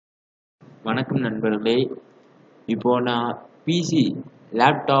வணக்கம் நண்பர்களே. இப்போ நான் பிசி,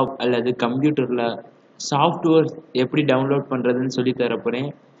 லேப்டாப் அல்லது கம்ப்யூட்டரில் சாஃப்ட்வேர்ஸ் எப்படி டவுன்லோட் பண்ணுறதுன்னு சொல்லி தரப்போகிறேன்.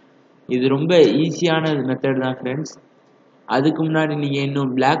 இது ரொம்ப ஈஸியான மெத்தட் தான் ஃப்ரெண்ட்ஸ். அதுக்கு முன்னாடி நீங்கள்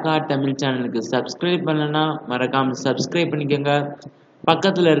இன்னும் பிளாக் ஆர்ட் தமிழ் சேனலுக்கு சப்ஸ்கிரைப் பண்ணலன்னா மறக்காமல் சப்ஸ்கிரைப் பண்ணிக்கோங்க.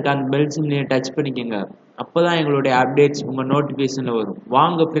 பக்கத்தில் இருக்க அந்த பெல் சிம்லையை டச் பண்ணிக்கோங்க. அப்போ தான் எங்களுடைய அப்டேட்ஸ் உங்கள் நோட்டிஃபிகேஷனில் வரும்.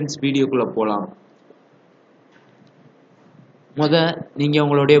 வாங்க ஃப்ரெண்ட்ஸ், வீடியோக்குள்ளே போகலாம். நீங்கள்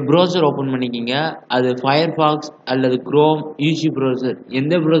உங்களுடைய ப்ரௌசர் ஓப்பன் பண்ணிக்கிங்க. அது ஃபயர்ஃபாக்ஸ் அல்லது குரோம், யூசி ப்ரௌசர்,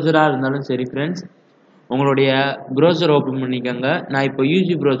 எந்த ப்ரௌசராக இருந்தாலும் சரி ஃப்ரெண்ட்ஸ். உங்களுடைய ப்ரௌசர் ஓப்பன் பண்ணிக்கோங்க. நான் இப்போ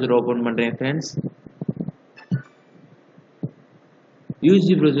யூசி ப்ரௌசர் ஓப்பன் பண்ணுறேன் ஃப்ரெண்ட்ஸ்.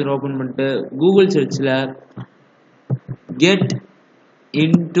 யூசி ப்ரௌசர் ஓப்பன் பண்ணிட்டு கூகுள் சர்ச்சில் கெட்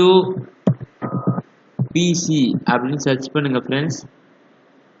இன்டு பிசி அப்படின்னு சர்ச் பண்ணுங்கள் ஃப்ரெண்ட்ஸ்.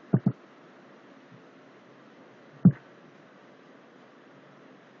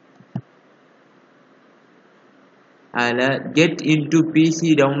 அதில் get into PC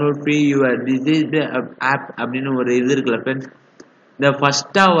download free your decide app அப்படின்னு ஒரு இது இருக்குல்ல ஃப்ரெண்ட்ஸ். இந்த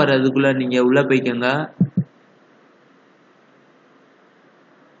ஃபஸ்ட்டாக வர்றதுக்குள்ளே நீங்கள் உள்ளே போய்க்கோங்க.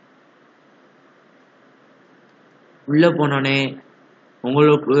 உள்ளே போனோடனே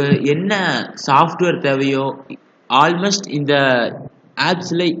உங்களுக்கு என்ன சாஃப்ட்வேர் தேவையோ ஆல்மோஸ்ட் இந்த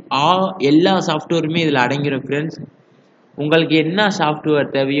ஆப்ஸில் எல்லா சாஃப்ட்வேருமே இதில் அடங்கிடும் ஃப்ரெண்ட்ஸ். உங்களுக்கு என்ன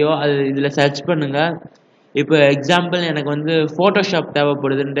சாஃப்ட்வேர் தேவையோ அது இதில் சர்ச் பண்ணுங்கள். இப்போ எக்ஸாம்பிள் எனக்கு வந்து ஃபோட்டோஷாப்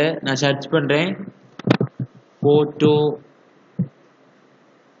தேவைப்படுதுன்ட்டு நான் சர்ச் பண்ணுறேன்.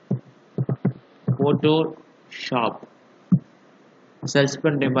 ஃபோட்டோஷாப் சர்ச்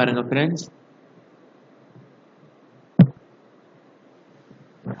பண்ணுறேன் பாருங்கள் ஃப்ரெண்ட்ஸ்.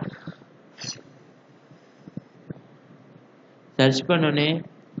 சர்ச் பண்ணோன்னே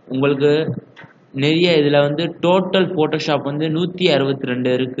உங்களுக்கு நிறைய இதில் வந்து டோட்டல் ஃபோட்டோஷாப் வந்து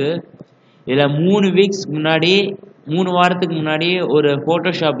 162 இருக்குது. இதில் 3 வாரத்துக்கு முன்னாடி ஒரு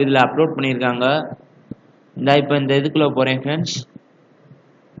ஃபோட்டோஷாப் இதில் அப்லோட் பண்ணியிருக்காங்க. இப்போ இந்த இதுக்குள்ளே போகிறேன் ஃப்ரெண்ட்ஸ்.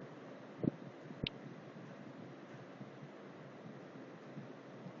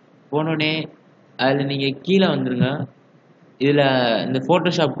 போனோடனே அதில் நீங்கள் கீழே வந்துடுங்க. இதில் இந்த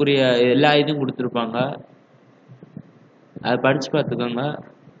ஃபோட்டோஷாப்புக்குரிய எல்லா இதுவும் கொடுத்துருப்பாங்க. அதை படித்து பார்த்துக்கோங்க.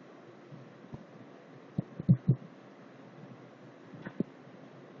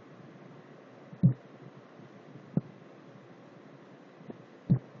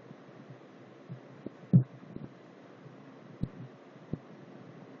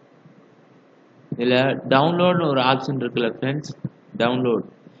 இதில் டவுன்லோட்னு ஒரு ஆப்ஷன் இருக்குல்ல ஃப்ரெண்ட்ஸ், டவுன்லோட்,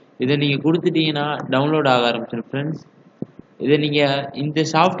 இதை நீங்கள் கொடுத்துட்டீங்கன்னா டவுன்லோட் ஆக ஆரம்பிச்சிடும் ஃப்ரெண்ட்ஸ். இதை நீங்கள் இந்த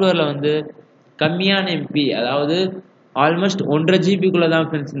சாஃப்ட்வேரில் வந்து கம்மியான எம்பி, அதாவது ஆல்மோஸ்ட் 1.5 ஜிபிக்குள்ளே தான்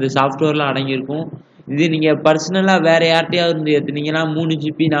ஃப்ரெண்ட்ஸ் இந்த சாஃப்ட்வேர்லாம் அடங்கியிருக்கும். இது நீங்கள் பர்சனலாக வேறு யார்கிட்டையாவது இருந்து ஏற்றுனீங்கன்னா 3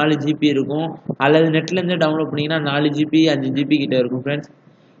 ஜிபி 4 ஜிபி இருக்கும். அல்லது நெட்லேருந்து டவுன்லோட் பண்ணிங்கன்னா 4 ஜிபி 5 ஜிபி கிட்ட இருக்கும் ஃப்ரெண்ட்ஸ்.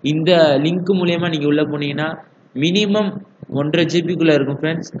 இந்த லிங்க் மூலயமா நீங்கள் உள்ளே போனீங்கன்னா மினிமம் 1.5 ஜிபிக்குள்ளே இருக்கும்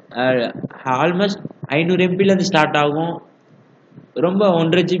ஃப்ரெண்ட்ஸ். ஆல்மோஸ்ட் 500 எம்பிலேருந்து ஸ்டார்ட் ஆகும். ரொம்ப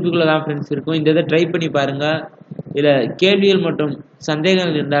 1.5 ஜிபிக்குள்ளே தான் ஃப்ரெண்ட்ஸ் இருக்கும். இந்த இதை ட்ரை பண்ணி பாருங்கள். இதில் கேள்விகள் மற்றும்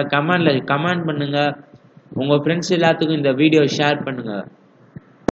சந்தேகங்கள் இருந்தால் கமெண்ட் பண்ணுங்கள். உங்கள் ஃப்ரெண்ட்ஸ் எல்லாத்துக்கும் இந்த வீடியோ ஷேர் பண்ணுங்கள்.